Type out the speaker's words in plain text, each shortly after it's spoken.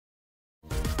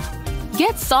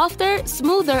Get softer,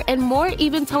 smoother, and more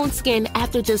even-toned skin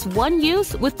after just one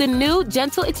use with the new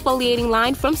Gentle Exfoliating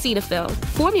line from Cetaphil.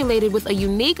 Formulated with a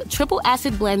unique triple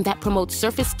acid blend that promotes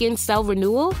surface skin cell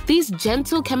renewal, these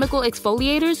gentle chemical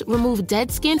exfoliators remove dead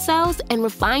skin cells and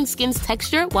refine skin's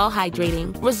texture while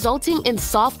hydrating, resulting in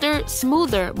softer,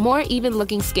 smoother, more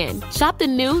even-looking skin. Shop the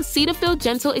new Cetaphil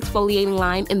Gentle Exfoliating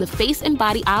line in the face and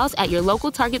body aisles at your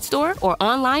local Target store or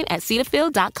online at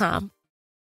Cetaphil.com.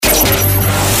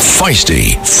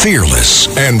 Feisty, fearless,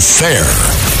 and fair.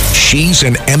 She's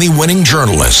an Emmy-winning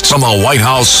journalist from the White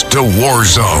House to war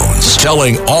zones,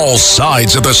 telling all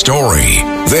sides of the story.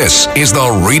 This is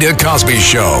the Rita Cosby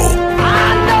Show.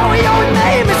 I know your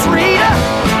name is Rita,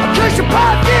 'cause your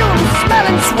perfume's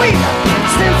smelling sweeter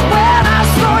since when I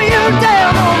saw you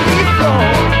down on the floor.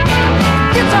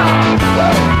 Guitar.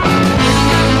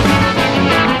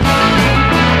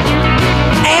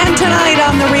 And tonight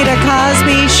on the Rita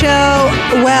Cosby Show,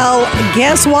 well,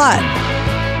 guess what?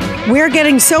 We're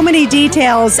getting so many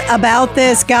details about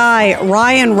this guy,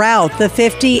 Ryan Routh, the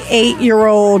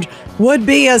 58-year-old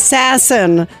would-be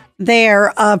assassin there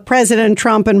of President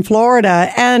Trump in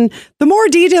Florida. And the more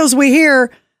details we hear,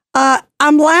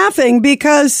 I'm laughing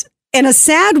because in a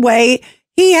sad way,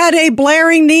 he had a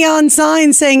blaring neon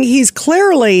sign saying he's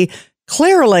clearly,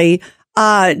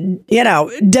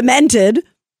 demented,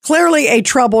 clearly a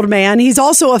troubled man. He's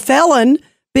also a felon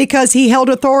because he held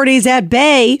authorities at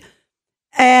bay.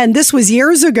 And this was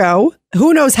years ago.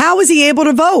 Who knows? How was he able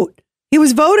to vote? He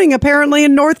was voting apparently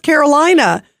in North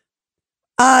Carolina,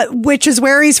 which is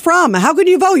where he's from. How can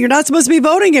you vote? You're not supposed to be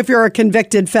voting if you're a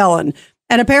convicted felon.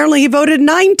 And apparently he voted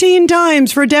 19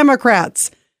 times for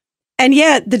Democrats. And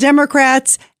yet the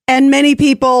Democrats and many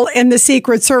people in the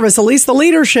Secret Service, at least the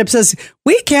leadership, says,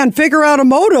 we can't figure out a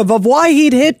motive of why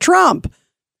he'd hit Trump.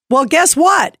 Well, guess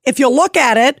what? If you look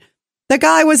at it, the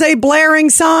guy was a blaring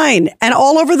sign, and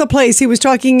all over the place he was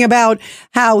talking about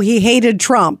how he hated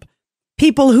Trump.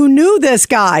 People who knew this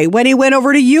guy, when he went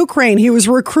over to Ukraine, he was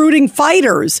recruiting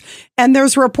fighters, and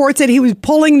there's reports that he was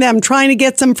pulling them, trying to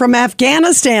get them from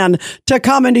Afghanistan to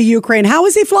come into Ukraine. How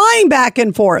is he flying back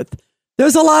and forth?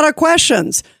 There's a lot of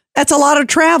questions. That's a lot of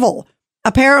travel.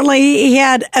 Apparently, he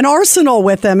had an arsenal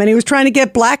with him, and he was trying to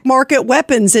get black market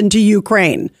weapons into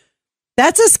Ukraine.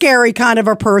 That's a scary kind of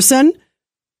a person.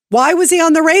 Why was he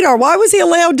on the radar? Why was he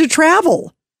allowed to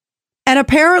travel? And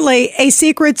apparently a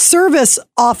Secret Service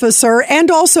officer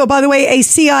and also, by the way, a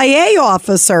CIA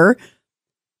officer,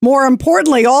 more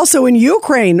importantly, also in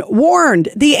Ukraine, warned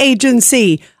the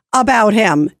agency about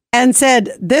him and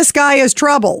said, this guy is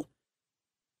trouble.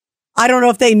 I don't know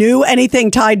if they knew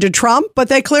anything tied to Trump, but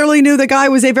they clearly knew the guy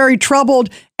was a very troubled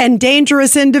and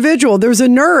dangerous individual. There was a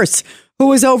nurse who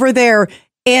was over there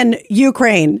in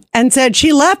Ukraine and said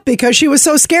she left because she was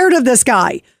so scared of this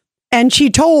guy. And she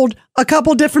told a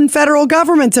couple different federal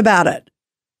governments about it.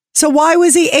 So why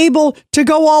was he able to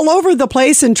go all over the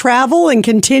place and travel and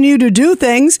continue to do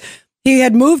things? He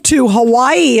had moved to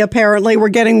Hawaii, apparently, we're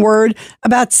getting word,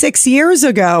 about 6 years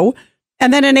ago.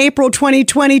 And then in April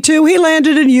 2022, he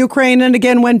landed in Ukraine and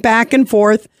again went back and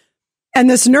forth. And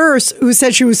this nurse who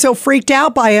said she was so freaked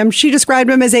out by him, she described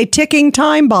him as a ticking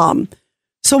time bomb.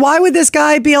 So why would this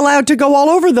guy be allowed to go all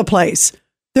over the place?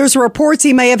 There's reports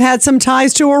he may have had some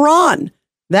ties to Iran.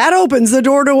 That opens the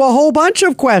door to a whole bunch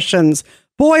of questions.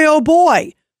 Boy, oh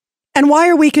boy. And why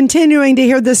are we continuing to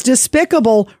hear this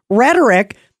despicable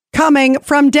rhetoric coming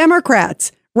from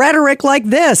Democrats? Rhetoric like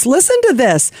this. Listen to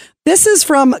this. This is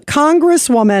from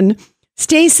Congresswoman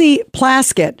Stacey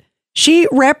Plaskett. She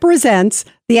represents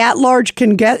the at-large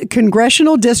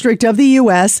congressional district of the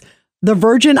U.S., the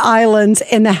Virgin Islands,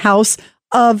 in the House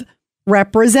of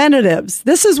Representatives.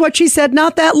 This is what she said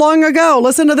not that long ago.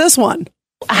 Listen to this one.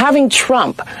 Having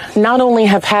Trump not only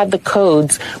have had the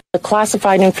codes, the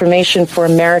classified information for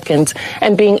Americans,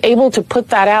 and being able to put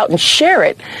that out and share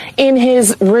it in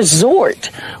his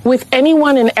resort with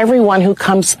anyone and everyone who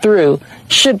comes through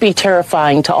should be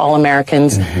terrifying to all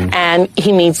Americans. And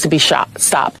he needs to be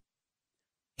stopped.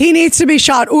 He needs to be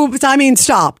shot. Oops, I mean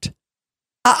stopped.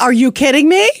 Are you kidding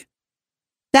me?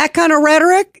 That kind of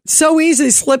rhetoric so easily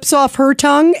slips off her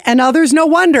tongue and others. No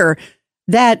wonder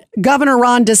that Governor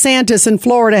Ron DeSantis in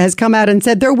Florida has come out and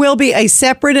said there will be a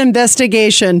separate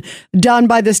investigation done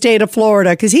by the state of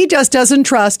Florida because he just doesn't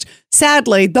trust,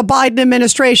 sadly, the Biden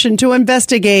administration to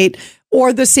investigate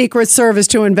or the Secret Service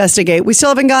to investigate. We still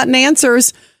haven't gotten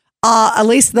answers. At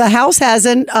least the House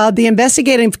hasn't. The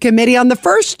investigating committee on the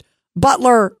first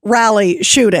Butler rally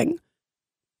shooting.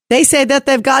 They say that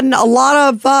they've gotten a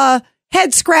lot of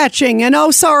head scratching and,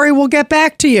 oh, sorry, we'll get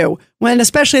back to you, when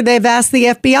especially they've asked the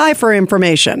FBI for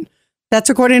information. That's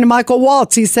according to Michael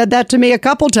Waltz. He said that to me a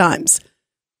couple times.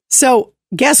 So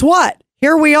guess what?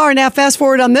 Here we are. Now fast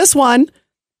forward on this one.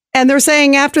 And they're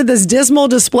saying after this dismal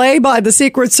display by the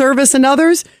Secret Service and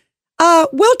others,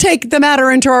 we'll take the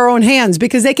matter into our own hands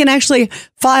because they can actually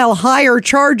file higher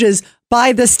charges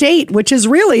by the state, which is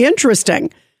really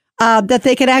interesting, that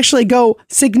they could actually go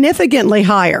significantly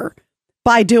higher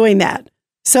by doing that.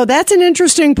 So that's an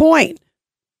interesting point.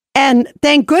 And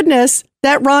thank goodness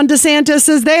that Ron DeSantis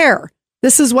is there.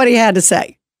 This is what he had to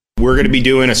say. We're going to be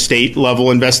doing a state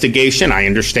level investigation. I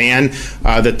understand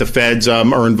that the feds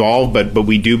are involved, but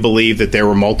we do believe that there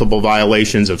were multiple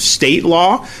violations of state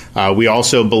law. We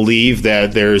also believe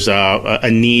that there's a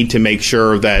need to make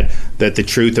sure that the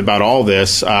truth about all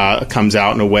this comes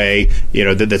out in a way,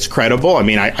 that's credible. I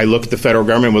mean, I look at the federal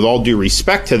government with all due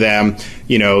respect to them.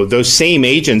 Those same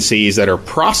agencies that are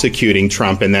prosecuting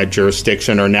Trump in that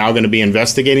jurisdiction are now going to be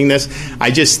investigating this. I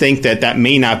just think that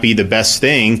may not be the best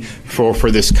thing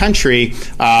for this country.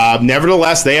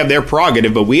 Nevertheless, they have their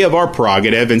prerogative, but we have our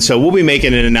prerogative. And so we'll be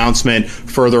making an announcement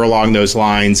further along those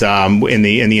lines in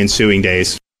the ensuing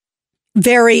days.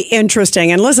 Very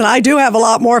interesting. And listen, I do have a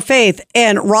lot more faith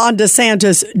in Ron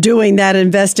DeSantis doing that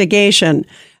investigation.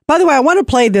 By the way, I want to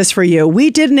play this for you. We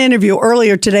did an interview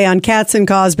earlier today on Katz and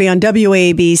Cosby on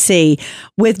WABC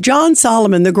with John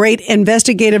Solomon, the great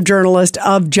investigative journalist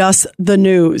of Just the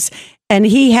News. And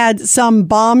he had some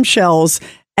bombshells.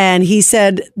 And he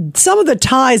said some of the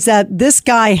ties that this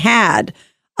guy had,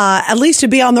 at least to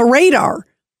be on the radar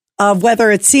of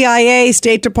whether it's CIA,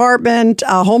 State Department,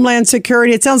 Homeland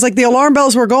Security. It sounds like the alarm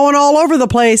bells were going all over the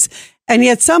place. And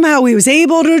yet somehow he was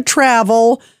able to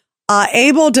travel,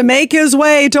 able to make his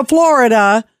way to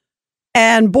Florida.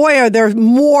 And boy, are there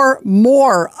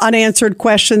more unanswered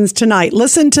questions tonight.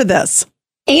 Listen to this.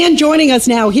 And joining us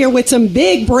now here with some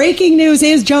big breaking news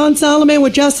is John Solomon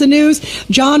with Just the News.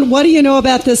 John, what do you know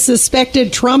about this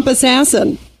suspected Trump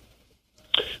assassin?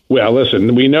 Well,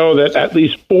 listen, we know that at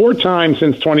least 4 times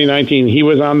since 2019, he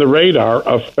was on the radar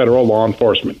of federal law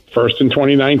enforcement. First in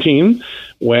 2019,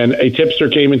 when a tipster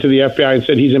came into the FBI and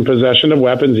said he's in possession of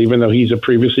weapons, even though he's a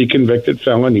previously convicted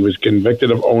felon. He was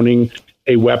convicted of owning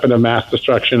a weapon of mass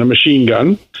destruction, a machine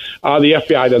gun. The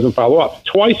FBI doesn't follow up.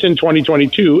 Twice in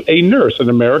 2022, a nurse, an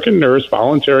American nurse,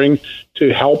 volunteering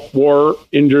to help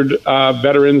war-injured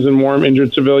veterans and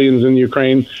war-injured civilians in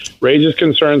Ukraine, raises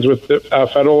concerns with the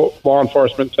federal law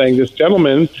enforcement, saying this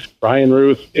gentleman, Brian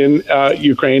Ruth, in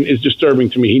Ukraine is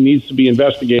disturbing to me. He needs to be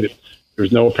investigated.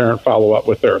 There's no apparent follow-up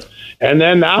with her. And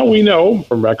then now we know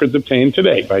from records obtained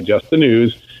today by Just the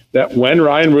News that when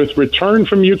Ryan Ruth returned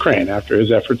from Ukraine after his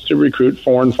efforts to recruit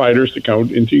foreign fighters to come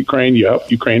into Ukraine,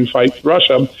 Ukraine fights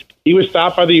Russia, he was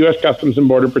stopped by the U.S. Customs and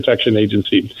Border Protection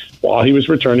Agency while he was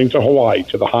returning to Hawaii,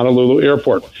 to the Honolulu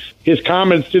airport. His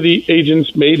comments to the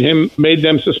agents made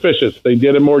them suspicious. They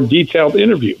did a more detailed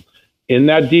interview. In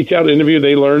that detailed interview,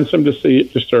 they learned some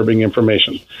disturbing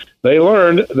information. They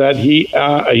learned that he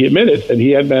admitted that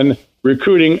he had been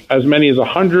recruiting as many as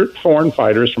 100 foreign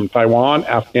fighters from Taiwan,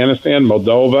 Afghanistan,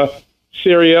 Moldova,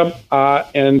 Syria,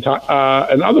 and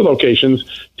other locations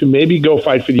to maybe go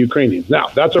fight for the Ukrainians. Now,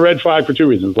 that's a red flag for 2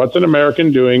 reasons. What's an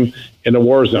American doing in a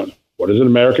war zone? What is an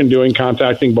American doing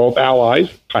contacting both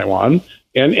allies, Taiwan,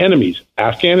 and enemies,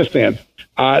 Afghanistan?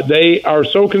 They are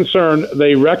so concerned,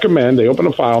 they open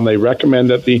a file and they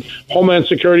recommend that the Homeland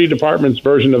Security Department's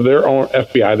version of their own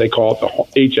FBI, they call it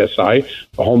the HSI,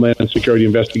 the Homeland Security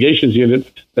Investigations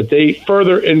Unit, that they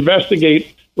further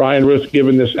investigate Ryan Ruth,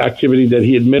 given this activity that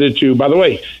he admitted to. By the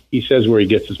way, he says where he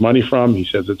gets his money from. He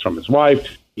says it's from his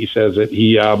wife. He says that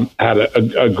he had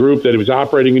a group that he was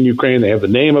operating in Ukraine. They have the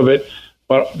name of it.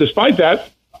 But despite that,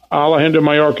 Alejandro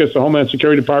Mayorkas, the Homeland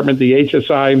Security Department, the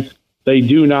HSI, they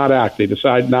do not act. They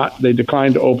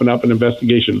decline to open up an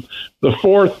investigation. The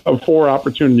fourth of 4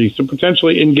 opportunities to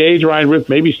potentially engage Ryan Ruth,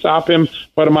 maybe stop him,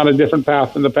 put him on a different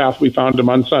path than the path we found him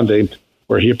on Sunday,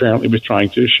 where he apparently was trying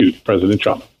to shoot President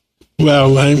Trump.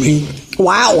 Well, I mean,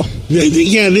 wow.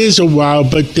 Yeah, it is a wow,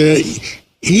 but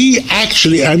he had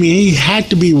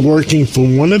to be working for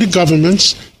one of the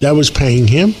governments that was paying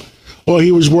him, or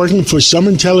he was working for some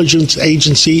intelligence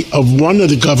agency of one of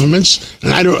the governments.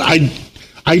 And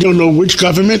I don't know which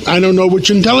government, I don't know which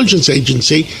intelligence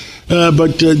agency,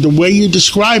 but the way you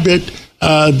describe it,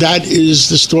 that is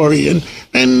the story.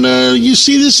 And you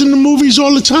see this in the movies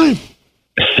all the time.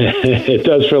 It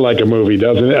does feel like a movie,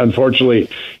 doesn't it? Unfortunately,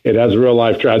 it has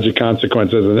real-life tragic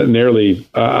consequences and nearly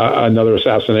another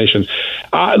assassination.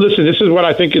 Listen, this is what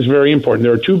I think is very important.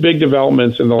 There are 2 big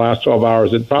developments in the last 12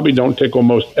 hours that probably don't tickle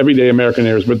most everyday American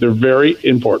ears, but they're very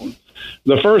important.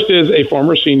 The first is a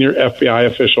former senior FBI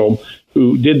official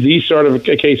who did these sort of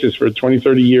cases for 20,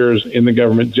 30 years in the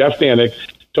government, Jeff Danik,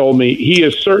 told me he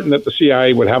is certain that the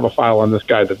CIA would have a file on this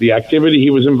guy, that the activity he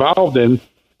was involved in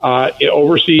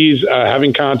overseas,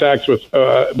 having contacts with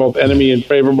both enemy and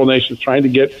favorable nations, trying to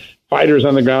get fighters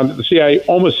on the ground, that the CIA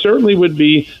almost certainly would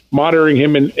be monitoring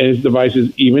him and his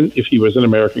devices, even if he was an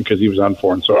American, because he was on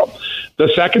foreign soil. The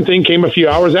second thing came a few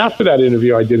hours after that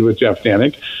interview I did with Jeff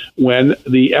Danik, when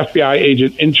the FBI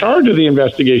agent in charge of the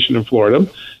investigation in Florida,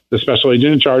 the special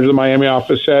agent in charge of the Miami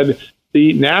office, said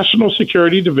the National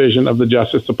Security Division of the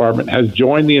Justice Department has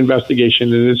joined the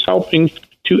investigation and is helping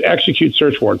to execute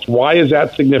search warrants. Why is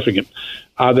that significant?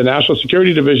 The National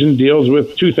Security Division deals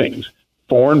with two things: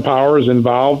 foreign powers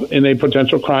involved in a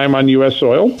potential crime on U.S.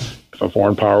 soil. If a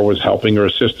foreign power was helping or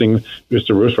assisting Mr.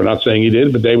 Roos, we're not saying he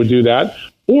did, but they would do that.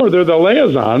 Or they're the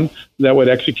liaison that would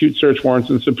execute search warrants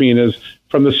and subpoenas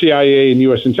from the CIA and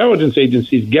U.S. intelligence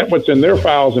agencies, get what's in their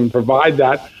files and provide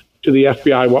that to the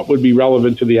FBI, what would be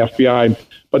relevant to the FBI.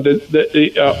 But the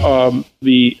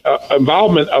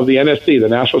involvement of the NSD, the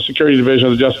National Security Division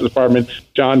of the Justice Department,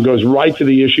 John, goes right to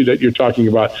the issue that you're talking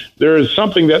about. There is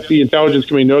something that the intelligence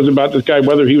community knows about this guy,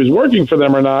 whether he was working for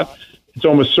them or not. It's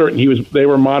almost certain they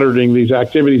were monitoring these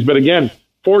activities. But again,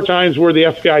 4 times where the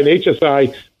FBI and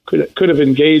HSI could have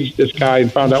engaged this guy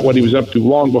and found out what he was up to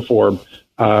long before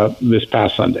this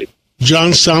past Sunday.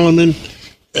 John Solomon,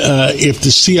 if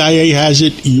the CIA has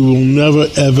it, you will never,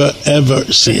 ever, ever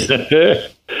see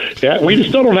it. Yeah, we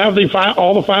still don't have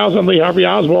all the files on Lee Harvey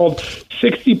Oswald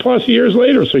 60-plus years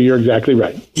later, so you're exactly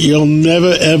right. You'll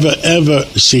never, ever, ever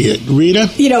see it. Rita?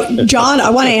 John, I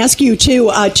want to ask you,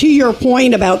 too, to your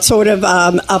point about sort of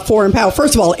a foreign power.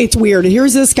 First of all, it's weird.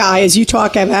 Here's this guy, as you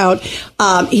talk about,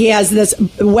 he has this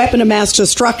weapon of mass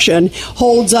destruction,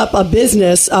 holds up a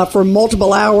business for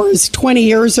multiple hours 20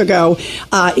 years ago.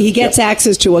 He gets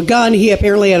access to a gun. He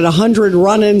apparently had 100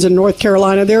 run-ins in North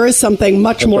Carolina. There is something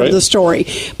much more to the story.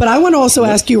 But I want to also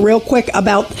ask you real quick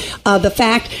about the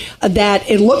fact that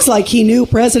it looks like he knew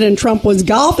President Trump was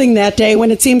golfing that day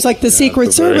when it seems like the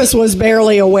Secret Service was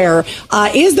barely aware.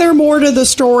 Is there more to the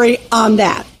story on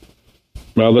that?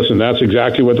 Well, listen, that's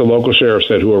exactly what the local sheriff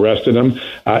said who arrested him.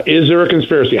 Is there a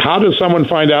conspiracy? How does someone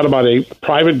find out about a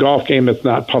private golf game that's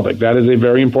not public? That is a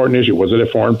very important issue. Was it a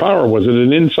foreign power? Was it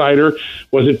an insider?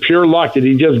 Was it pure luck? Did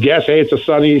he just guess, hey, it's a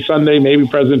sunny Sunday, maybe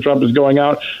President Trump is going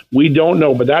out? We don't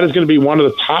know, but that is going to be one of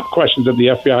the top questions that the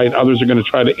FBI and others are going to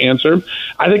try to answer.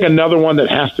 I think another one that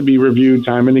has to be reviewed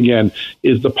time and again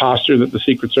is the posture that the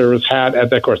Secret Service had at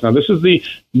that course. Now, this is the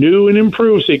new and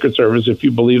improved Secret Service, if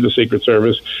you believe the Secret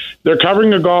Service. They're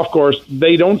covering a golf course.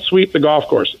 They don't sweep the golf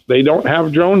course. They don't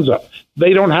have drones up.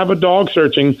 They don't have a dog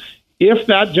searching. If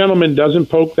that gentleman doesn't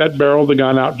poke that barrel of the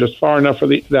gun out just far enough for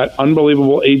that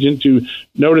unbelievable agent to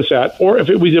notice that, or if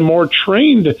it was a more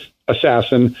trained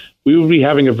assassin, we would be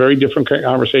having a very different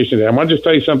conversation today. I want to just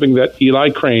tell you something that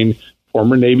Eli Crane,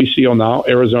 former Navy SEAL, now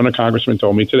Arizona congressman,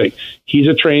 told me today. He's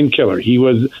a trained killer. He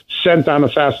was sent on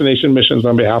assassination missions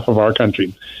on behalf of our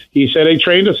country. He said a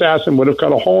trained assassin would have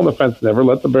cut a hole in the fence, never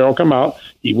let the barrel come out.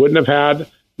 He wouldn't have had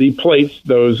the plates,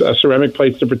 those ceramic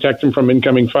plates to protect him from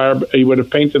incoming fire. He would have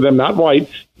painted them not white.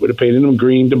 He would have painted them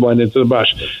green to blend into the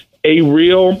bush. A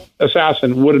real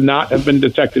assassin would not have been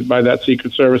detected by that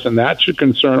Secret Service, and that should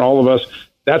concern all of us.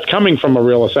 That's coming from a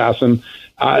real assassin.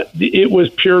 It was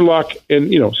pure luck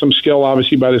and, some skill,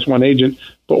 obviously, by this one agent.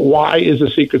 But why is the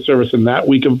Secret Service in that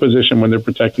weak of a position when they're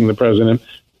protecting the president?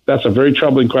 That's a very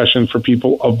troubling question for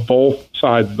people of both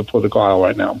sides of the political aisle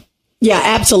right now. Yeah,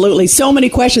 absolutely. So many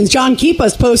questions. John, keep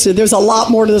us posted. There's a lot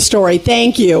more to the story.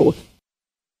 Thank you.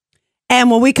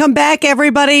 And when we come back,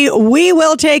 everybody, we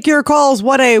will take your calls.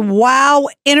 What a wow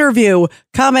interview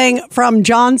coming from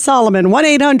John Solomon.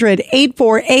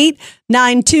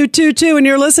 1-800-848-9222. And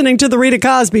you're listening to The Rita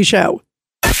Cosby Show.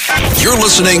 You're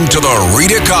listening to The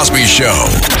Rita Cosby Show.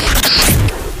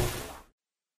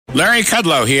 Larry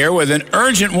Kudlow here with an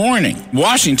urgent warning.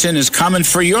 Washington is coming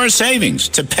for your savings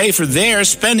to pay for their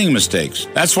spending mistakes.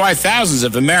 That's why thousands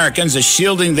of Americans are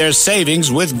shielding their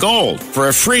savings with gold. For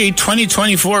a free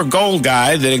 2024 gold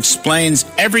guide that explains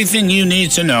everything you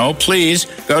need to know, please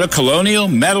go to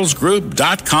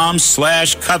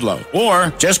colonialmetalsgroup.com/Kudlow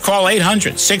or just call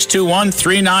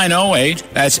 800-621-3908.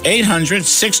 That's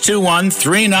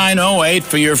 800-621-3908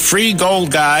 for your free gold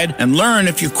guide and learn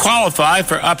if you qualify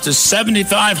for up to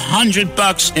 $7,500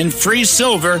 in free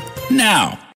silver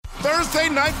now. Thursday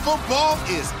Night Football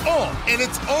is on, and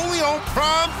it's only on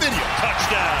Prime Video.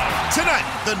 Touchdown. Tonight,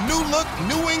 the new-look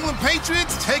New England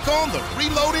Patriots take on the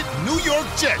reloaded New York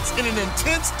Jets in an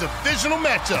intense divisional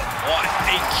matchup. What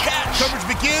a catch. Coverage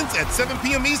begins at 7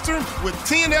 p.m. Eastern with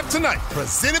TNF Tonight,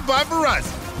 presented by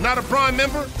Verizon. Not a Prime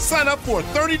member? Sign up for a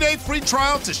 30-day free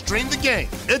trial to stream the game.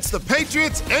 It's the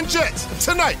Patriots and Jets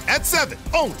tonight at 7,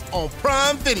 only on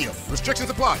Prime Video.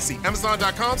 Restrictions apply. See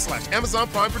Amazon.com/Amazon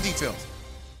Prime for details.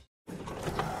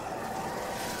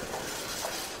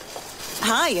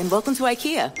 Hi, and welcome to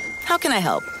IKEA. How can I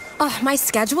help? Oh, my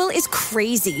schedule is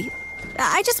crazy.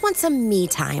 I just want some me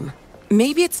time.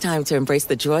 Maybe it's time to embrace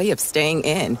the joy of staying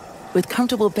in. With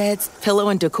comfortable beds, pillow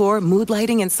and decor, mood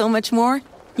lighting, and so much more,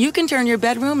 you can turn your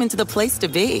bedroom into the place to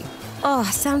be. Oh,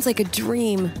 sounds like a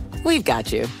dream. We've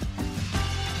got you.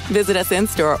 Visit us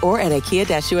in-store or at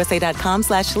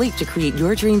IKEA-USA.com/sleep to create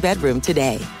your dream bedroom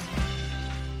today.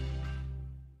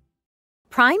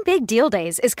 Prime Big Deal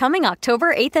Days is coming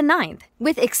October 8th and 9th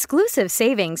with exclusive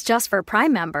savings just for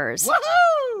Prime members.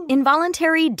 Woohoo!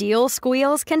 Involuntary deal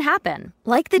squeals can happen,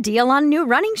 like the deal on new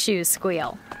running shoes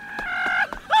squeal.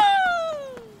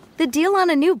 The deal on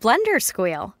a new blender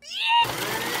squeal. Yeah!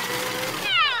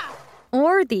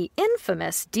 Or the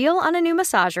infamous deal on a new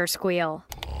massager squeal.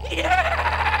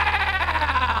 Yeah!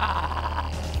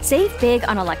 Save big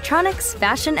on electronics,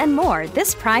 fashion, and more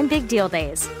this Prime Big Deal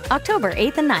Days, October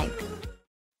 8th and 9th.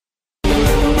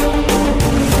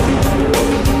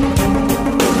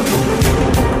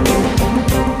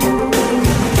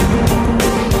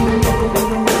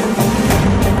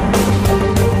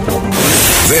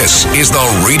 This is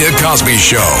the Rita Cosby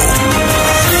Show.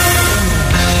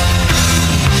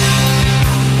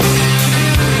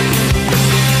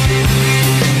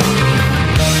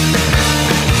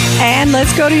 And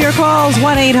let's go to your calls,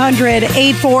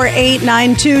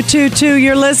 1-800-848-9222.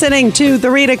 You're listening to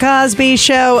The Rita Cosby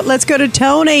Show. Let's go to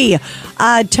Tony.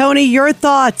 Tony, your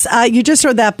thoughts. You just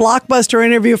heard that blockbuster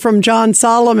interview from John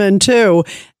Solomon, too.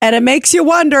 And it makes you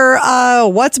wonder,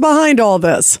 what's behind all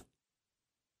this?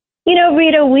 You know,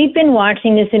 Rita, we've been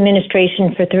watching this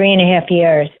administration for 3.5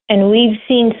 years, and we've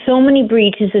seen so many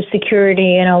breaches of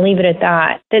security, and I'll leave it at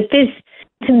that, that this,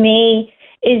 to me,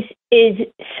 is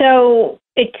so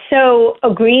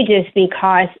egregious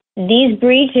because these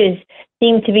breaches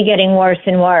seem to be getting worse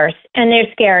and worse, and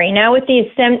they're scary. Now with the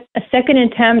second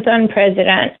attempt on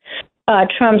President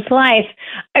Trump's life,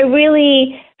 I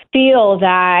really feel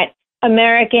that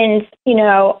Americans, you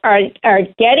know, are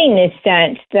getting this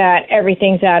sense that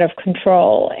everything's out of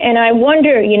control. And I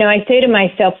wonder, you know, I say to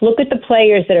myself, look at the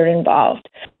players that are involved.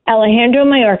 Alejandro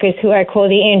Mayorkas, who I call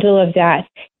the angel of death,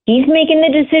 he's making the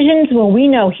decisions. Well, we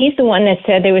know he's the one that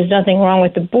said there was nothing wrong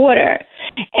with the border.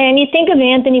 And you think of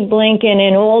Anthony Blinken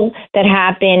and all that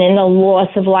happened and the loss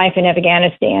of life in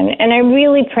Afghanistan. And I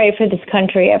really pray for this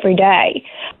country every day.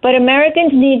 But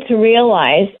Americans need to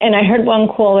realize, and I heard one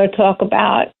caller talk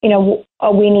about, you know,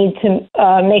 we need to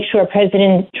make sure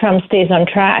President Trump stays on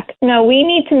track. No, we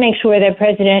need to make sure that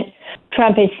President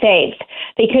Trump is safe.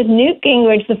 Because Newt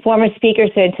Gingrich, the former speaker,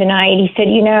 said tonight, he said,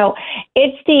 you know,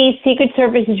 it's the Secret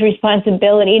Service's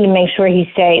responsibility to make sure he's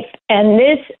safe. And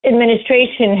this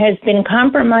administration has been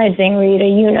compromising, Rita,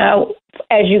 you know,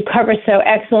 as you cover so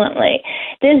excellently.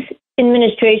 This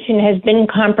administration has been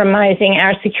compromising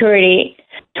our security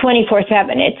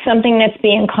 24/7. It's something that's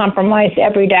being compromised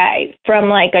every day, from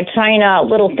like a China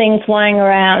little thing flying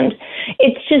around.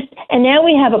 It's just, and now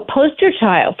we have a poster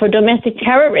child for domestic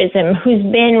terrorism who's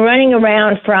been running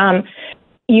around from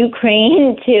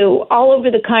Ukraine to all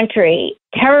over the country,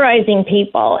 terrorizing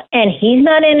people, and he's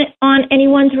not on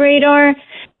anyone's radar.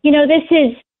 You know, this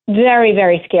is very,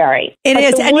 very scary. It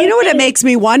is. And you know what it makes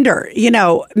me wonder? You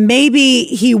know, maybe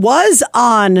he was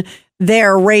on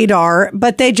their radar,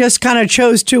 but they just kind of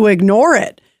chose to ignore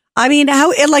it. I mean,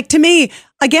 to me,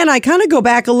 again, I kind of go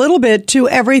back a little bit to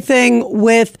everything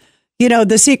with, you know,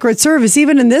 the Secret Service.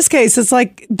 Even in this case, it's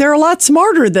like they're a lot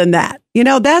smarter than that. You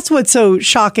know, that's what's so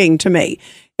shocking to me.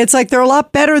 It's like they're a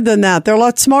lot better than that. They're a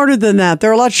lot smarter than that.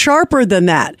 They're a lot sharper than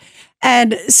that.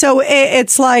 And so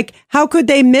it's like, how could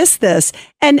they miss this?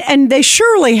 And they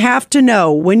surely have to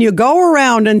know when you go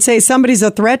around and say somebody's a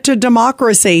threat to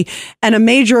democracy and a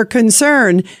major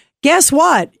concern, guess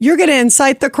what? You're going to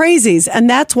incite the crazies. And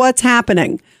that's what's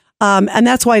happening. And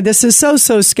that's why this is so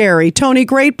scary. Tony,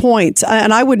 great points.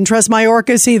 And I wouldn't trust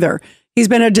Mayorkas either. He's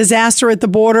been a disaster at the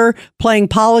border, playing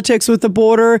politics with the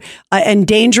border,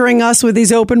 endangering us with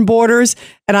these open borders.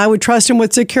 And I would trust him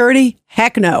with security?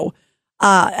 Heck no.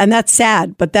 And that's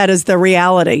sad, but that is the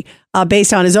reality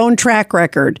based on his own track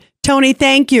record. Tony,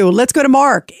 thank you. Let's go to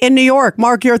Mark in New York.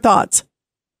 Mark, your thoughts.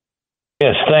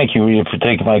 Yes, thank you, Rita, for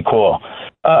taking my call.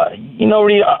 You know,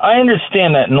 Rita, I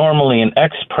understand that normally an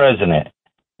ex-president,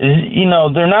 you know,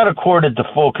 they're not accorded the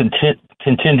full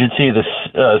contingency of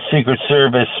the Secret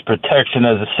Service protection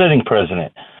as a sitting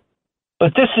president.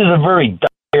 But this is a very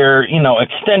there,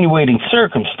 extenuating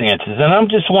circumstances. And I'm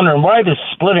just wondering why this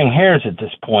splitting hairs at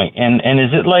this point. And is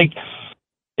it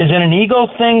an ego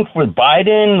thing for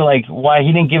Biden? Like why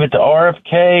he didn't give it to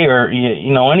RFK or,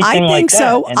 anything like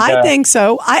that? I think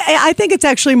so. I think it's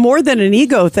actually more than an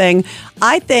ego thing.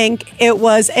 I think it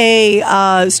was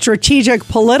a strategic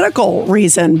political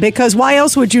reason, because why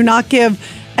else would you not give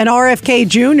an RFK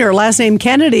Jr., last name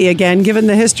Kennedy again, given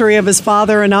the history of his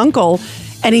father and uncle,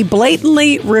 and he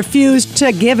blatantly refused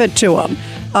to give it to him.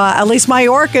 At least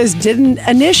Mayorkas didn't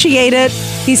initiate it.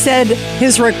 He said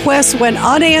his request went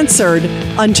unanswered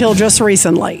until just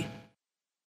recently.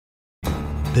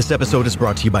 This episode is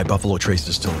brought to you by Buffalo Trace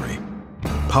Distillery.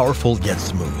 Powerful yet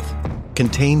smooth.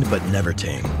 Contained but never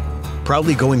tame.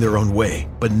 Proudly going their own way,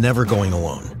 but never going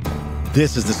alone.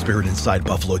 This is the spirit inside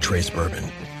Buffalo Trace Bourbon.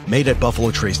 Made at Buffalo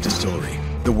Trace Distillery,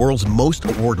 the world's most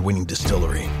award-winning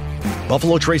distillery.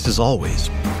 Buffalo Trace is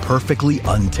always perfectly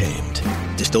untamed.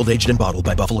 Distilled, aged, and bottled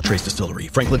by Buffalo Trace Distillery,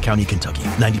 Franklin County, Kentucky.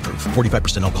 90 proof,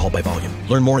 45% alcohol by volume.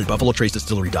 Learn more at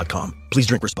buffalotracedistillery.com. Please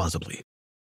drink responsibly.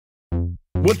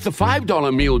 With the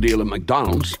 $5 meal deal at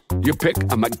McDonald's, you pick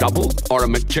a McDouble or a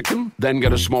McChicken, then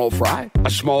get a small fry, a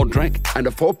small drink, and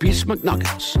a 4-piece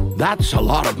McNuggets. That's a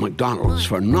lot of McDonald's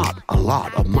for not a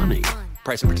lot of money.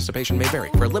 Price and participation may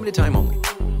vary. For a limited time only.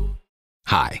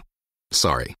 Hi.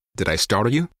 Sorry. Did I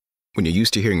startle you? When you're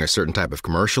used to hearing a certain type of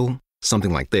commercial,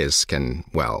 something like this can,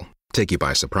 well, take you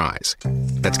by surprise.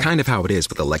 That's kind of how it is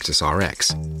with the Lexus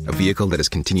RX, a vehicle that has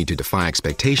continued to defy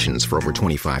expectations for over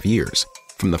 25 years.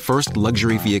 From the first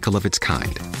luxury vehicle of its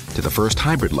kind, to the first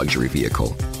hybrid luxury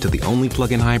vehicle, to the only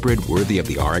plug-in hybrid worthy of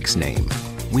the RX name.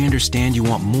 We understand you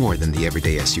want more than the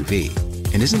everyday SUV.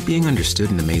 And isn't being understood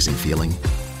an amazing feeling?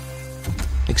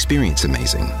 Experience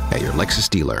amazing at your Lexus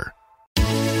dealer.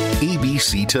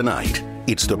 ABC Tonight.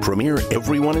 It's the premiere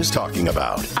everyone is talking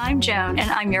about. I'm Joan,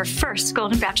 and I'm your first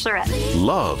Golden Bachelorette.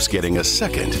 Loves getting a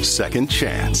second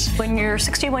chance. When you're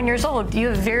 61 years old, you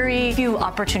have very few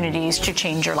opportunities to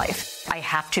change your life. I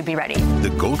have to be ready.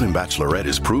 The Golden Bachelorette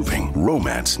is proving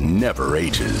romance never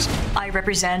ages. I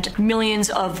represent millions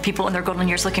of people in their golden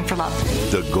years looking for love.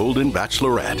 The Golden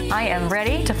Bachelorette. I am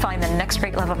ready to find the next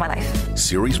great love of my life.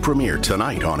 Series premiere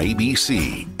tonight on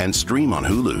ABC and stream on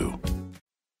Hulu.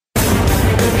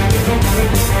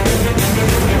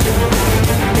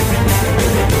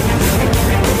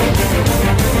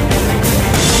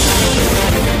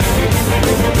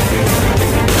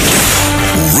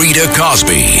 Rita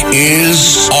Cosby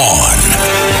is on.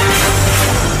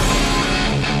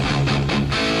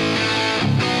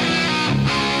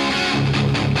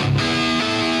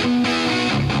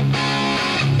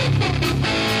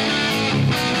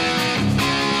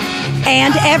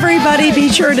 And everybody be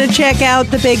sure to check out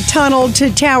the big Tunnel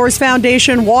to Towers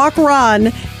Foundation Walk Run.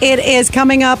 It is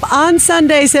coming up on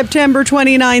Sunday, September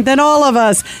 29th. And all of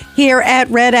us here at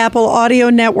Red Apple Audio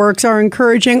Networks are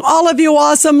encouraging all of you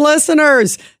awesome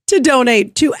listeners to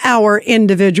donate to our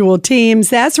individual teams.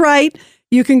 That's right.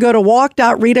 You can go to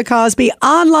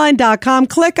walk.ritacosbyonline.com,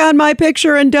 click on my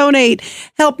picture and donate.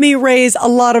 Help me raise a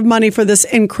lot of money for this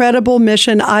incredible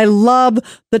mission. I love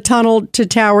the Tunnel to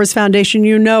Towers Foundation.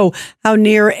 You know how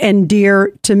near and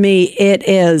dear to me it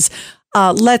is.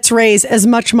 Let's raise as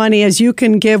much money as you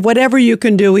can give, whatever you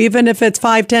can do, even if it's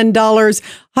 $5, $10,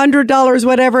 $100,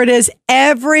 whatever it is.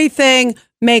 Everything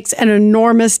makes an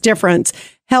enormous difference.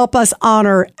 Help us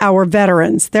honor our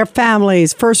veterans, their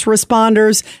families, first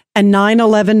responders, and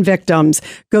 9/11 victims.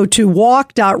 Go to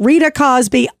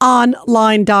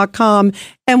walk.ritacosbyonline.com,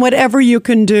 and whatever you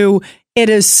can do, it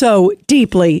is so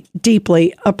deeply,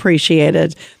 deeply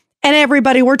appreciated. And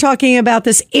everybody, we're talking about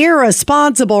this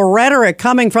irresponsible rhetoric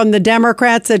coming from the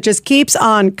Democrats that just keeps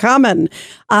on coming.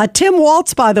 Tim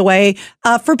Waltz, by the way,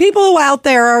 for people who out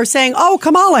there are saying, oh,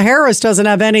 Kamala Harris doesn't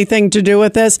have anything to do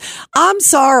with this. I'm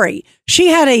sorry. She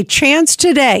had a chance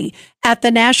today at the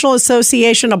National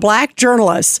Association of Black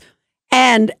Journalists.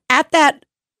 And at that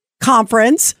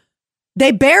conference,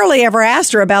 they barely ever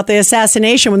asked her about the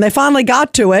assassination. When they finally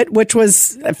got to it, which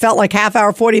was, it felt like half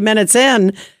hour, 40 minutes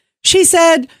in, she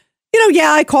said,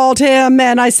 yeah, I called him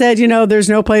and I said, there's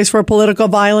no place for political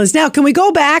violence. Now, can we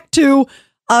go back to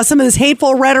some of this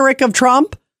hateful rhetoric of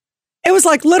Trump? It was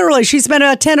like literally she spent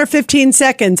about 10 or 15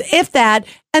 seconds, if that,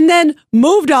 and then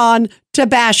moved on to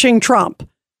bashing Trump.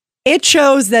 It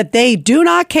shows that they do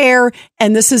not care.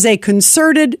 And this is a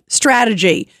concerted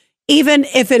strategy, even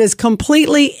if it is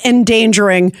completely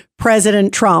endangering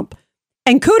President Trump.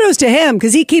 And kudos to him,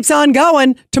 because he keeps on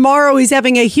going. Tomorrow, he's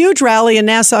having a huge rally in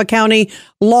Nassau County,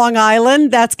 Long Island.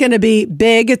 That's going to be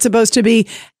big. It's supposed to be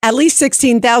at least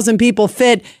 16,000 people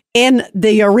fit in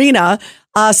the arena.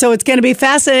 So it's going to be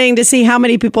fascinating to see how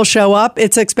many people show up.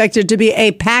 It's expected to be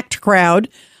a packed crowd.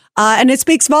 And it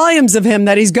speaks volumes of him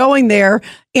that he's going there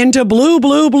into blue,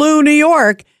 blue, blue New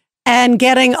York and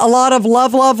getting a lot of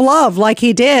love, love, love like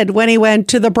he did when he went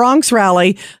to the Bronx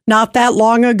rally not that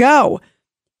long ago.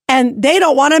 And they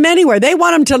don't want him anywhere. They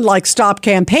want him to like stop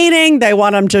campaigning. They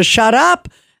want him to shut up.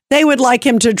 They would like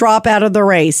him to drop out of the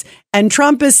race. And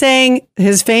Trump is saying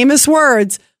his famous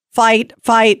words, fight,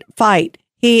 fight, fight.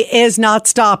 He is not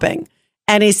stopping.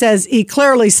 And he says he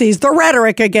clearly sees the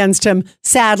rhetoric against him,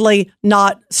 sadly,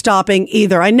 not stopping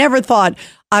either. I never thought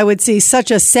I would see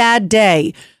such a sad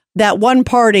day that one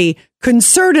party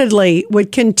concertedly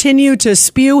would continue to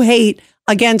spew hate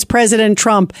against President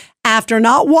Trump after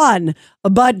not one,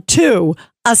 but two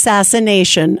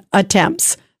assassination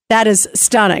attempts. That is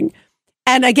stunning.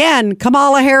 And again,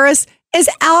 Kamala Harris is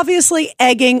obviously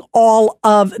egging all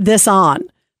of this on.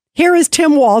 Here is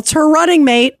Tim Walz, her running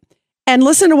mate, and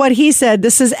listen to what he said.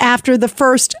 This is after the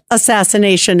first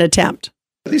assassination attempt.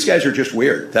 These guys are just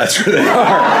weird. That's who they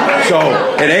are. So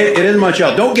it isn't much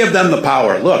else. Don't give them the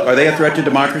power. Look, are they a threat to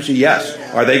democracy? Yes.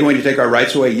 Are they going to take our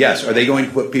rights away? Yes. Are they going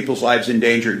to put people's lives in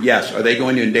danger? Yes. Are they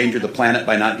going to endanger the planet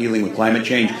by not dealing with climate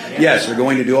change? Yes. They're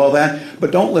going to do all that.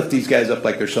 But don't lift these guys up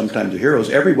like they're sometimes heroes.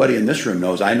 Everybody in this room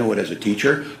knows, I know it as a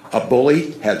teacher, a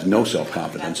bully has no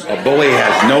self-confidence. A bully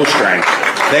has no strength.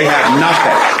 They have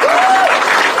nothing.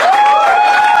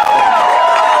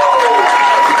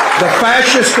 The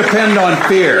fascists depend on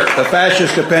fear. The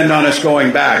fascists depend on us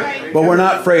going back. But we're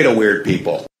not afraid of weird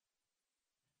people.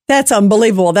 That's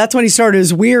unbelievable. That's when he started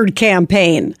his weird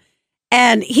campaign.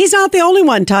 And he's not the only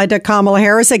one tied to Kamala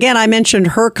Harris. Again, I mentioned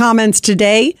her comments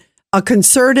today, a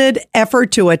concerted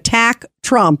effort to attack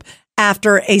Trump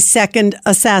after a second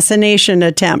assassination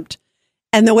attempt.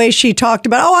 And the way she talked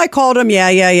about, I called him.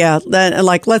 Yeah.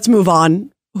 Like, let's move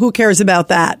on. Who cares about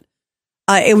that?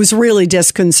 It was really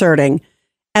disconcerting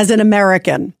as an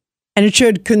American. And it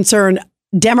should concern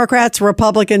Democrats,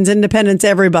 Republicans, independents,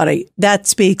 everybody. That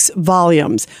speaks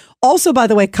volumes. Also, by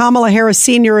the way, Kamala Harris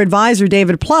senior advisor,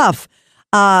 David Plouffe,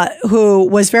 who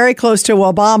was very close to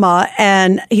Obama,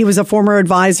 and he was a former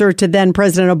advisor to then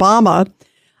President Obama,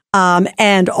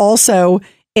 and also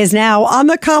is now on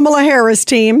the Kamala Harris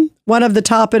team, one of the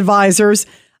top advisors.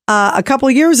 A couple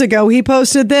of years ago, he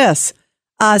posted this,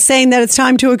 saying that it's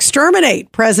time to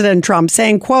exterminate President Trump,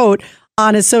 saying, quote,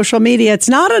 on his social media, it's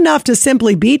not enough to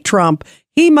simply beat Trump.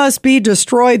 He must be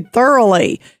destroyed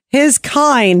thoroughly. His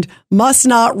kind must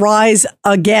not rise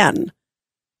again.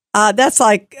 That's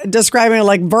like describing it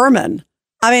like vermin.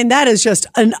 I mean, that is just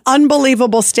an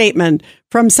unbelievable statement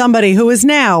from somebody who is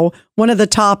now one of the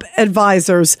top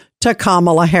advisors to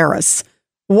Kamala Harris.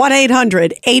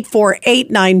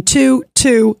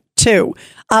 1-800-848-9222.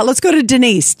 Let's go to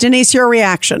Denise. Denise, your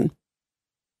reaction.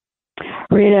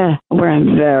 Rita, we're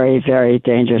in very, very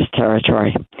dangerous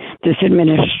territory. This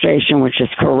administration, which is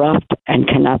corrupt and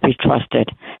cannot be trusted,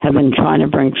 have been trying to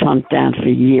bring Trump down for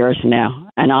years now,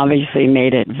 and obviously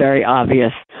made it very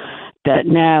obvious that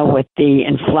now with the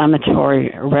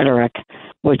inflammatory rhetoric,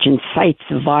 which incites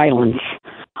violence,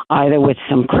 either with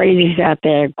some crazies out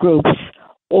there, groups,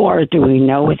 or do we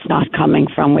know it's not coming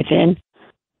from within?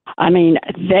 I mean,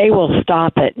 they will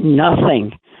stop at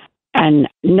nothing. And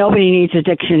nobody needs a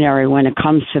dictionary when it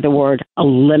comes to the word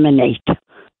eliminate.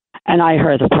 And I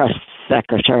heard the press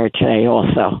secretary today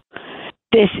also.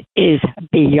 This is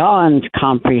beyond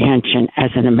comprehension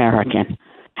as an American.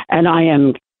 And I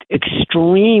am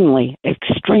extremely,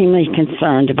 extremely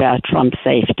concerned about Trump's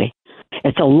safety.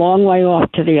 It's a long way off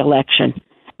to the election.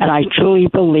 And I truly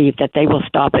believe that they will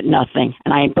stop at nothing.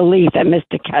 And I believe that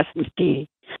Mr. Cosby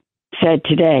said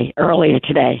earlier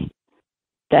today,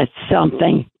 that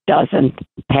something doesn't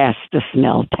pass the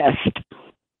smell test.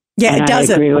 Yeah, and it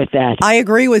doesn't. I agree with that. I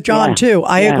agree with John, too.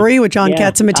 I agree with John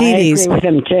Katzimatidis. I agree with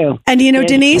him, too. And, There's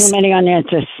Denise? too many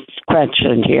unanswered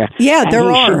questions here. Yeah,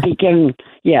 there are. Should be given,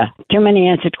 too many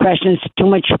answered questions, too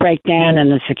much breakdown in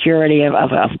the security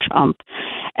of Trump.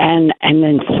 And the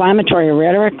inflammatory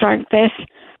rhetoric like this,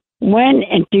 when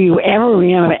do you ever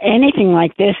remember anything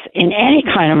like this in any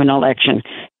kind of an election?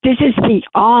 This is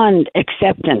beyond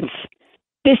acceptance.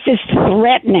 This is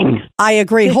threatening. I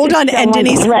agree. Hold on. And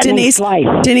Denise,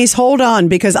 hold on,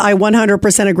 because I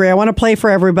 100% agree. I want to play for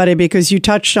everybody because you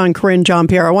touched on Corinne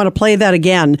Jean-Pierre. I want to play that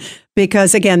again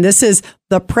because, again, this is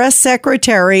the press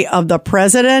secretary of the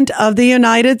President of the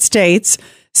United States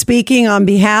speaking on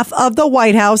behalf of the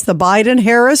White House, the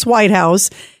Biden-Harris White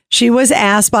House. She was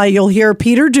asked by, you'll hear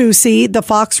Peter Doocy, the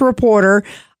Fox reporter,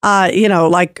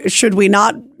 Like, should we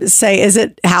not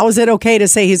say, how is it okay to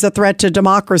say he's a threat to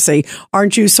democracy?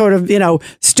 Aren't you sort of,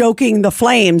 stoking the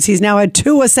flames? He's now had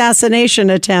 2 assassination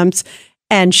attempts,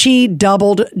 and she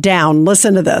doubled down.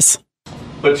 Listen to this.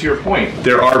 But to your point,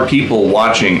 there are people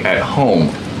watching at home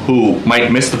who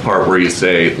might miss the part where you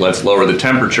say, let's lower the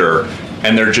temperature.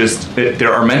 And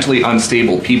there are mentally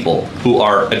unstable people who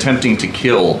are attempting to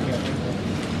kill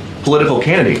political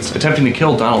candidates, attempting to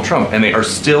kill Donald Trump. And they are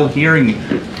still hearing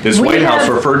this White House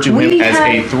refer to him as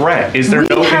a threat. Is there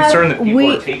no concern that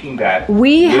people are taking that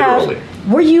literally?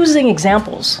 We're using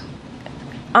examples.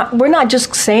 We're not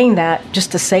just saying that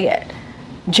just to say it.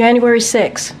 January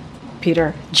 6th,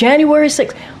 Peter. January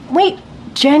 6th. Wait,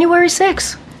 January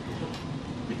 6th.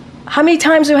 How many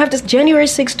times do we have to? January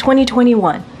 6th,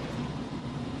 2021.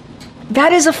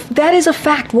 That is a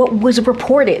fact. What was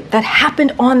reported that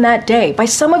happened on that day by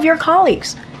some of your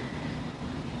colleagues.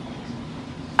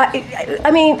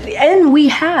 I mean, and we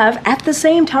have at the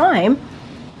same time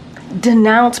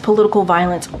denounced political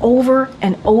violence over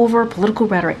and over, political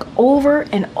rhetoric over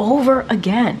and over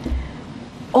again,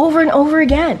 over and over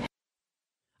again.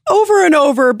 Over and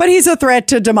over, but he's a threat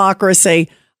to democracy.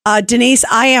 Denise,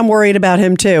 I am worried about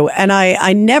him too. And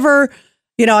I never,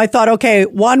 I thought, okay,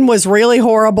 one was really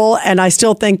horrible. And I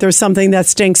still think there's something that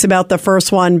stinks about the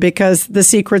first one because the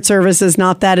Secret Service is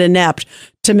not that inept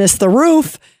to miss the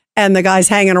roof and the guy's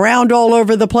hanging around all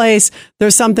over the place.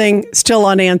 There's something still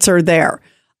unanswered there.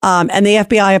 And the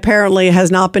FBI apparently has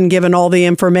not been given all the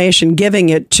information, giving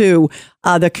it to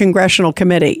the congressional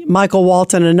committee. Michael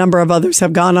Walton and a number of others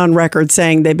have gone on record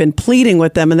saying they've been pleading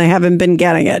with them and they haven't been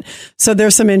getting it. So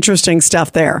there's some interesting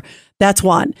stuff there. That's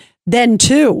one. Then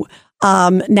 2,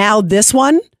 now this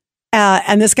one,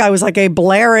 and this guy was like a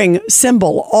blaring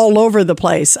symbol all over the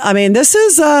place. I mean, this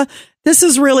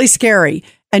is really scary.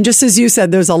 And just as you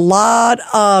said, there's a lot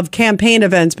of campaign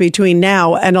events between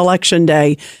now and Election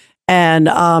Day. And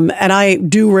I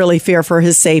do really fear for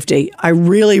his safety. I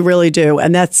really, really do.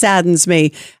 And that saddens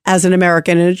me as an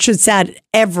American. And it should sadden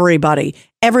everybody.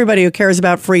 Everybody who cares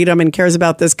about freedom and cares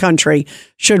about this country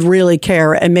should really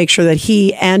care and make sure that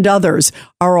he and others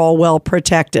are all well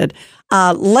protected.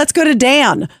 Let's go to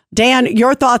Dan. Dan,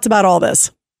 your thoughts about all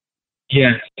this?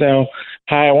 Yeah. So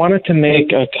I wanted to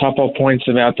make a couple points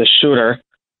about the shooter,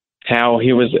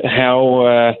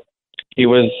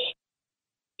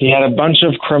 he had a bunch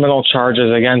of criminal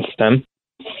charges against him,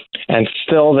 and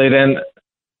still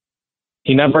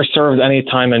he never served any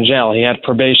time in jail. He had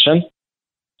probation.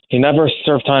 He never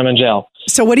served time in jail.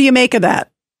 So what do you make of that?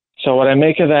 So what I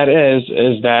make of that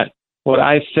is that what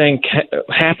I think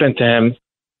happened to him,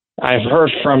 I've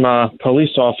heard from a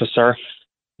police officer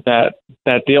that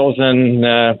deals in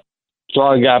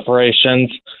drug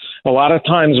operations. A lot of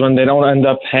times when they don't end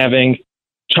up having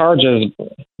charges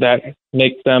that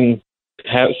make them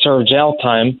serve jail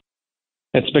time,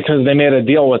 it's because they made a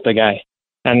deal with the guy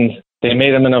and they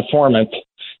made him an informant.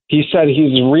 He said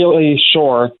he's really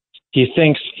sure he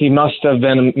thinks he must have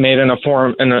been made an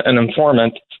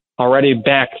informant already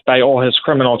backed by all his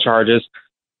criminal charges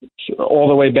all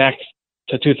the way back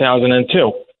to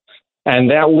 2002.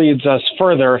 And that leads us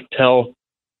further till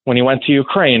when he went to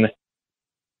Ukraine.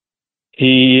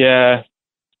 He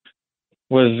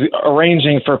was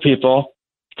arranging for people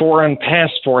foreign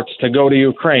passports to go to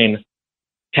Ukraine.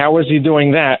 How is he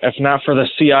doing that if not for the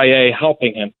CIA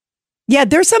helping him? Yeah,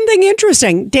 there's something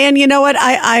interesting. Dan, you know what?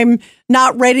 I'm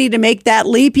not ready to make that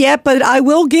leap yet, but I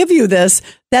will give you this,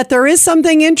 that there is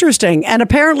something interesting. And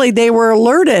apparently they were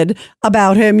alerted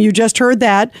about him. You just heard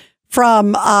that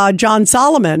from John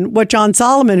Solomon. What John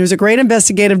Solomon, who's a great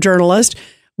investigative journalist,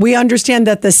 we understand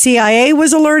that the CIA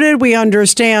was alerted. We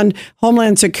understand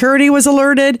Homeland Security was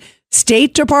alerted.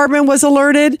 State Department was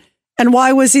alerted. And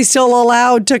why was he still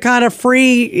allowed to kind of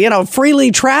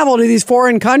freely travel to these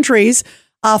foreign countries,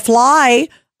 fly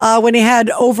when he had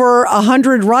over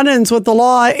 100 run-ins with the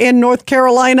law in North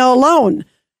Carolina alone?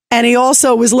 And he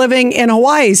also was living in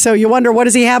Hawaii. So you wonder, what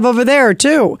does he have over there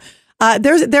too?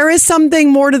 There is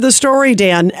something more to the story,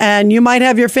 Dan, and you might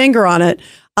have your finger on it.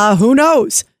 Who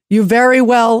knows? You very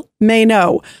well may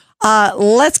know.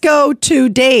 Let's go to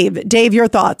Dave. Dave, your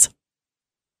thoughts.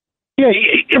 Yeah,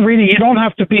 Rita, you don't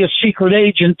have to be a secret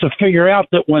agent to figure out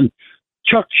that when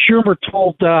Chuck Schumer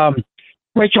told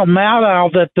Rachel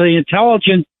Maddow that the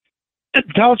intelligence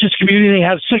community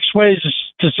has 6 ways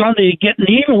to Sunday getting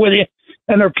even with you,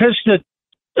 and they're pissed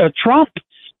at Trump.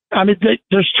 I mean,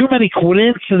 there's too many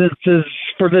coincidences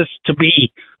for this to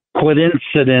be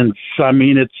coincidence. I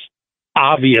mean, it's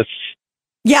obvious.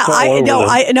 Yeah,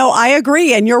 I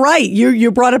agree. And you're right. You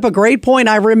brought up a great point.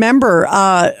 I remember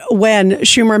when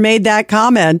Schumer made that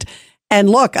comment, And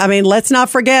look, I mean, let's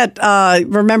not forget,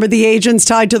 remember the agents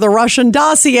tied to the Russian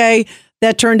dossier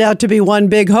that turned out to be one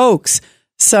big hoax.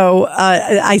 So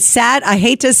I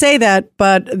hate to say that,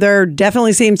 but there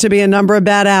definitely seems to be a number of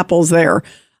bad apples there.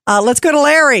 Let's go to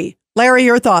Larry. Larry,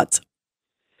 your thoughts?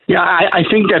 Yeah, I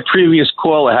think that previous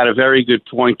caller had a very good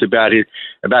point about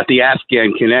the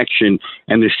Afghan connection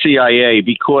and the CIA,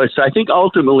 because I think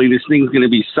ultimately this thing's going to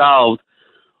be solved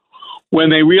when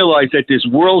they realize that this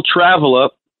world traveler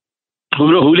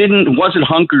who wasn't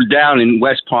hunkered down in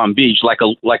West Palm Beach like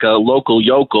a local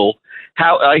yokel,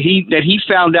 he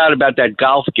found out about that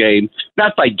golf game,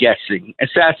 not by guessing.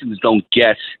 Assassins don't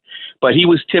guess. But he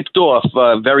was tipped off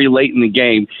very late in the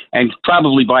game, and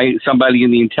probably by somebody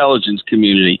in the intelligence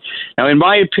community. Now, in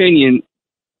my opinion,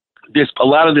 a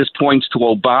lot of this points to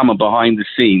Obama behind the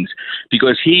scenes,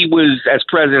 because he was, as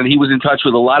president, he was in touch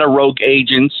with a lot of rogue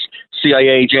agents,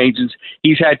 CIA agents.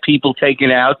 He's had people taken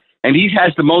out, and he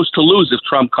has the most to lose if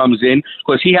Trump comes in,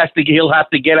 because he'll have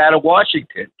to get out of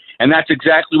Washington. And that's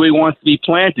exactly where he wants to be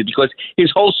planted, because his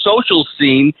whole social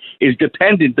scene is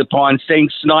dependent upon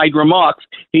saying snide remarks.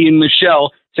 He and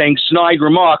Michelle saying snide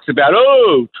remarks about,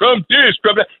 oh, Trump this,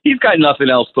 Trump that. He's got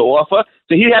nothing else to offer,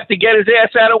 so he'd have to get his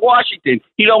ass out of Washington.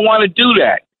 He don't want to do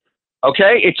that.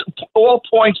 Okay? It's all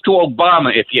points to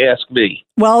Obama, if you ask me.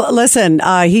 Well, listen,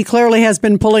 he clearly has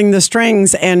been pulling the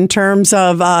strings in terms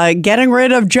of getting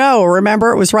rid of Joe.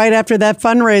 Remember, it was right after that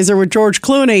fundraiser with George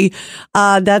Clooney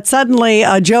that suddenly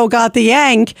Joe got the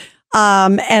yank.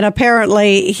 And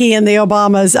apparently he and the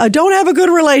Obamas don't have a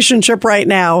good relationship right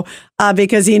now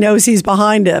because he knows he's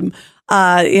behind him.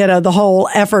 The whole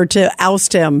effort to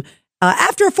oust him.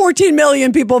 After 14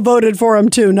 million people voted for him,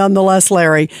 too, nonetheless,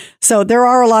 Larry. So there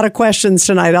are a lot of questions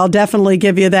tonight. I'll definitely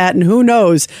give you that. And who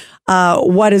knows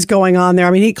what is going on there. I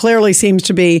mean, he clearly seems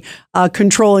to be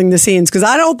controlling the scenes, because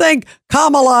I don't think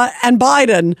Kamala and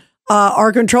Biden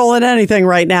are controlling anything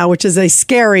right now, which is a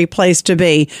scary place to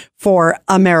be for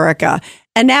America.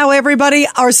 And now, everybody,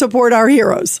 support our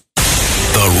heroes.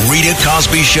 The Rita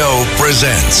Cosby Show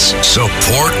presents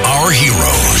Support Our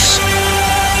Heroes.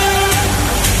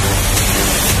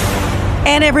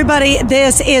 And everybody,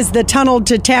 this is the Tunnel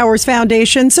to Towers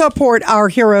Foundation Support Our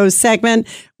Heroes segment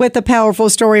with the powerful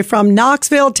story from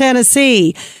Knoxville,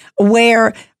 Tennessee,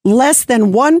 where less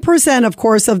than 1%, of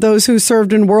course, of those who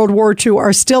served in World War II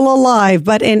are still alive.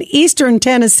 But in eastern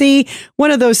Tennessee,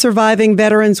 one of those surviving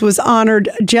veterans was honored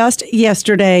just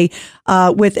yesterday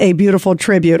with a beautiful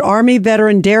tribute. Army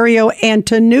veteran Dario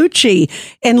Antonucci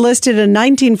enlisted in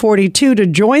 1942 to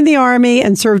join the Army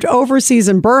and served overseas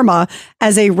in Burma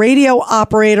as a radio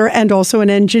operator and also an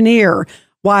engineer.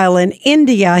 While in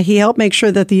India, he helped make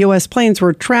sure that the U.S. planes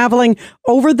were traveling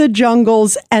over the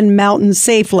jungles and mountains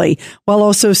safely, while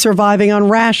also surviving on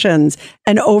rations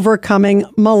and overcoming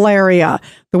malaria.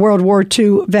 The World War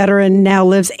II veteran now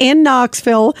lives in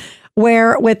Knoxville,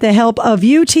 where, with the help of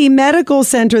UT Medical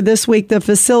Center this week, the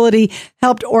facility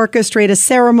helped orchestrate a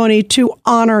ceremony to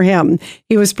honor him.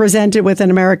 He was presented with an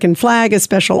American flag, a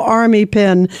special Army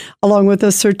pin, along with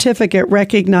a certificate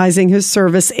recognizing his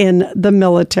service in the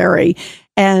military.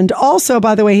 And also,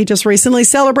 by the way, he just recently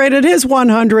celebrated his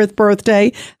 100th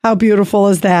birthday. How beautiful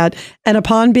is that? And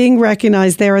upon being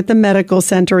recognized there at the medical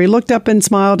center, he looked up and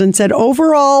smiled and said,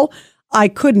 overall, I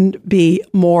couldn't be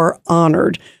more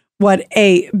honored. What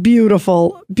a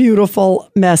beautiful,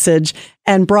 beautiful message.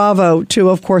 And bravo to,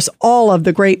 of course, all of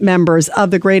the great members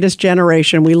of the greatest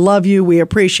generation. We love you. We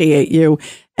appreciate you.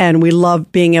 And we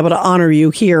love being able to honor you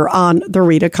here on The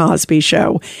Rita Cosby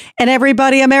Show. And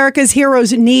everybody, America's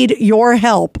heroes need your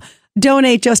help.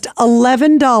 Donate just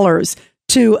 $11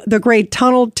 to the great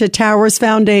Tunnel to Towers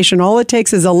Foundation. All it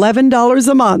takes is $11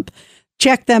 a month.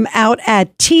 Check them out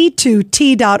at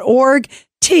T2T.org,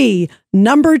 T2T.org.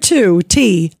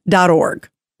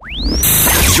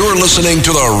 You're listening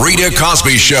to The Rita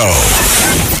Cosby Show.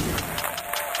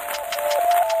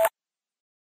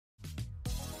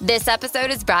 This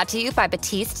episode is brought to you by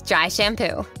Batiste Dry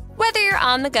Shampoo. Whether you're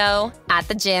on the go, at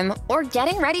the gym, or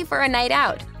getting ready for a night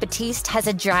out, Batiste has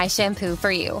a dry shampoo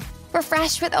for you.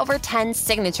 Refresh with over 10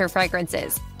 signature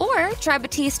fragrances. Or try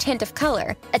Batiste Hint of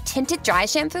Color, a tinted dry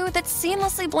shampoo that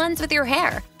seamlessly blends with your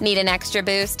hair. Need an extra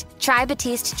boost? Try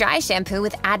Batiste Dry Shampoo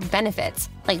with added benefits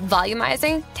like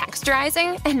volumizing,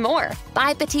 texturizing, and more.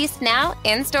 Buy Batiste now,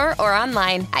 in-store or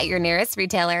online at your nearest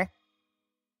retailer.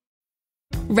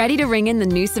 Ready to ring in the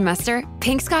new semester?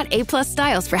 Pink's got A+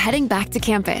 styles for heading back to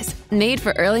campus. Made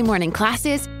for early morning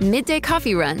classes, midday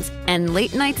coffee runs, and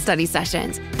late night study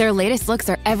sessions. Their latest looks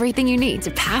are everything you need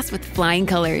to pass with flying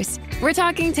colors. We're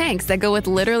talking tanks that go with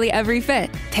literally every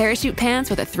fit, parachute pants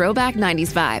with a throwback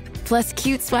 90s vibe, plus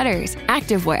cute sweaters,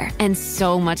 activewear, and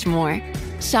so much more.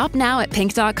 Shop now at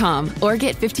pink.com or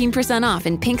get 15% off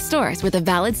in Pink stores with a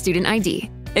valid student ID.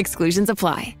 Exclusions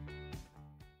apply.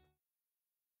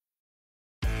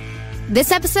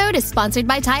 This episode is sponsored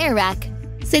by Tire Rack.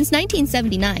 Since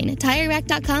 1979,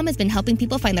 TireRack.com has been helping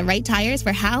people find the right tires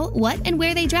for how, what, and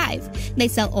where they drive. They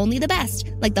sell only the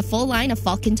best, like the full line of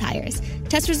Falken tires.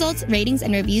 Test results, ratings,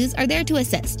 and reviews are there to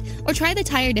assist. Or try the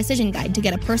Tire Decision Guide to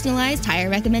get a personalized tire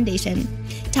recommendation.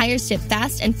 Tires ship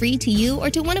fast and free to you or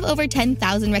to one of over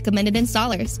 10,000 recommended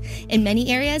installers. In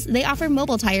many areas, they offer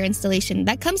mobile tire installation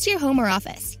that comes to your home or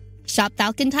office. Shop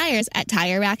Falken tires at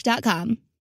TireRack.com.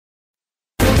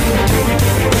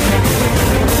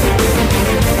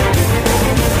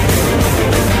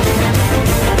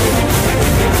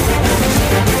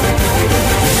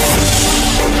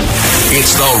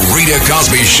 It's the Rita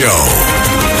Cosby Show.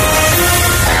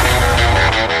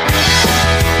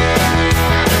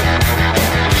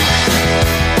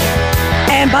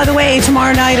 And by the way,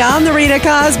 tomorrow night on the Rita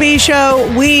Cosby Show,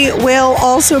 we will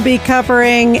also be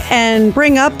covering and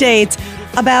bring updates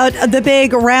about the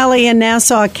big rally in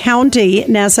Nassau County.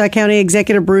 Nassau County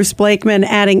Executive Bruce Blakeman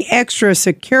adding extra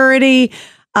security,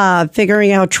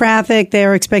 figuring out traffic.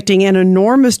 They're expecting an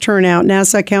enormous turnout.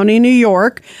 Nassau County, New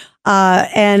York.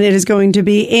 And it is going to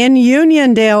be in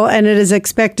Uniondale, and it is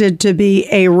expected to be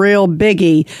a real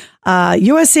biggie.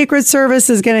 U.S. Secret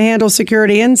Service is going to handle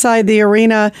security inside the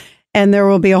arena, and there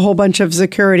will be a whole bunch of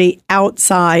security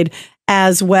outside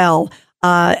as well.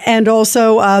 And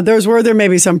also, there's where there may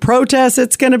be some protests.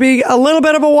 It's going to be a little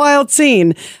bit of a wild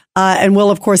scene. And we'll,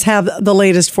 of course, have the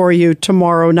latest for you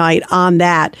tomorrow night on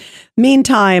that.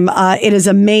 Meantime, it is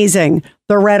amazing,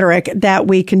 the rhetoric that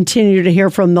we continue to hear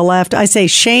from the left. I say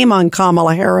shame on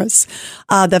Kamala Harris.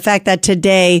 The fact that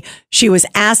today she was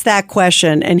asked that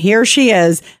question, and here she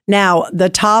is now, the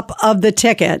top of the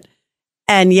ticket,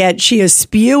 and yet she is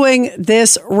spewing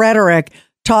this rhetoric,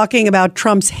 talking about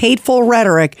Trump's hateful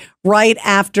rhetoric right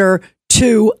after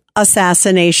 2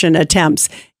 assassination attempts.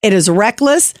 It is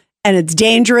reckless, and it's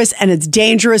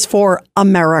dangerous for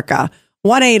America.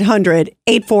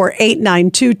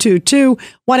 1-800-848-9222.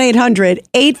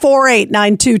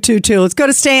 1-800-848-9222. Let's go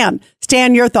to Stan.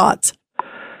 Stan, your thoughts.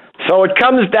 So it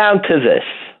comes down to this,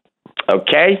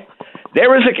 okay?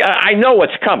 I know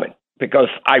what's coming because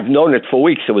I've known it for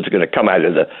weeks. It was going to come out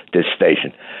of this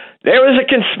station. There is a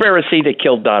conspiracy to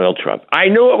kill Donald Trump. I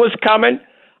knew it was coming.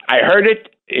 I heard it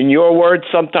in your words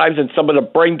sometimes, and some of the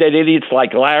brain-dead idiots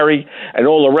like Larry and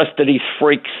all the rest of these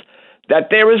freaks, that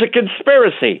there is a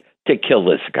conspiracy to kill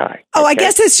this guy. Oh, okay? I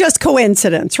guess it's just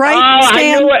coincidence, right? Oh, Stan?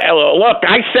 I knew it. Look,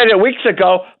 I said it weeks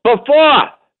ago before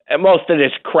most of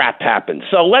this crap happened.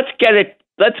 So let's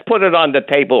put it on the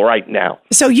table right now.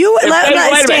 So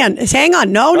Stan, hang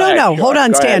on. No. Hold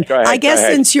on, Stan. I guess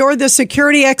since you're the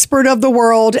security expert of the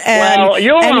world and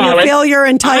you feel you're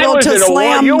entitled to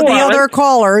slam the other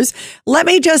callers, let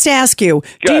me just ask you,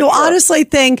 do you honestly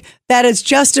think that it's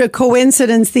just a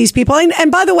coincidence, these people?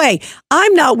 And by the way,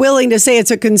 I'm not willing to say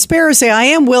it's a conspiracy. I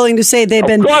am willing to say they've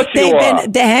been,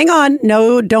 hang on.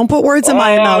 No, don't put words in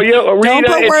my mouth. Don't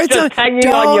put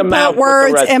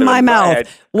words in my mouth.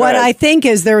 What I think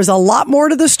is there's a lot more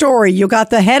to the story. You got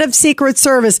the head of Secret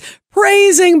Service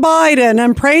praising Biden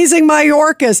and praising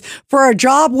Mayorkas for a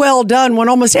job well done when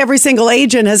almost every single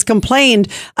agent has complained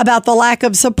about the lack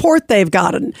of support they've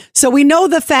gotten. So we know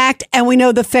the fact and we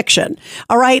know the fiction.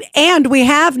 All right. And we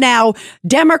have now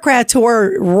Democrats who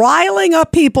are riling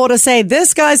up people to say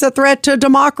this guy's a threat to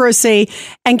democracy.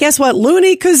 And guess what?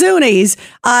 Looney Kazoonies,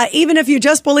 even if you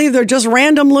just believe they're just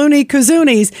random Looney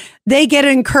Kazoonies, they get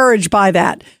encouraged by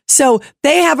that. So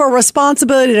they have a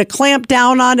responsibility to clamp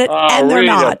down on it, and they're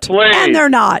not. Please. And they're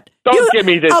not. Don't give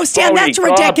me this. Oh, Stan, that's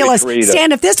ridiculous.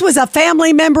 Stan, if this was a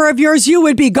family member of yours, you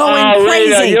would be going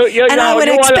crazy. And I would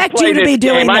expect you to be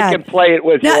doing that. I can play it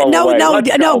with you.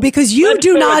 No, because you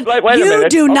do not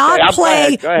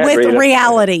play with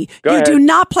reality. You do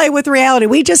not play with reality.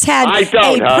 We just had a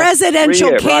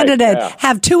presidential candidate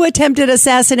have 2 attempted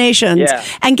assassinations. Yeah.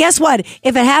 And guess what?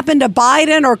 If it happened to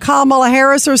Biden or Kamala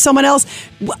Harris or someone else,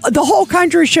 the whole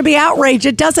country should be outraged.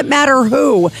 It doesn't matter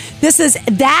who.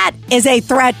 That is a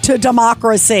threat to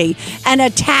democracy, an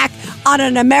attack on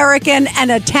an American, an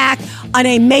attack on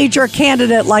a major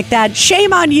candidate like that.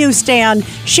 Shame on you, Stan.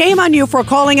 Shame on you for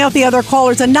calling out the other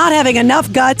callers and not having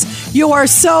enough guts. You are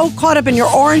so caught up in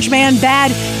your orange man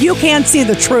bad, you can't see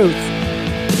the truth.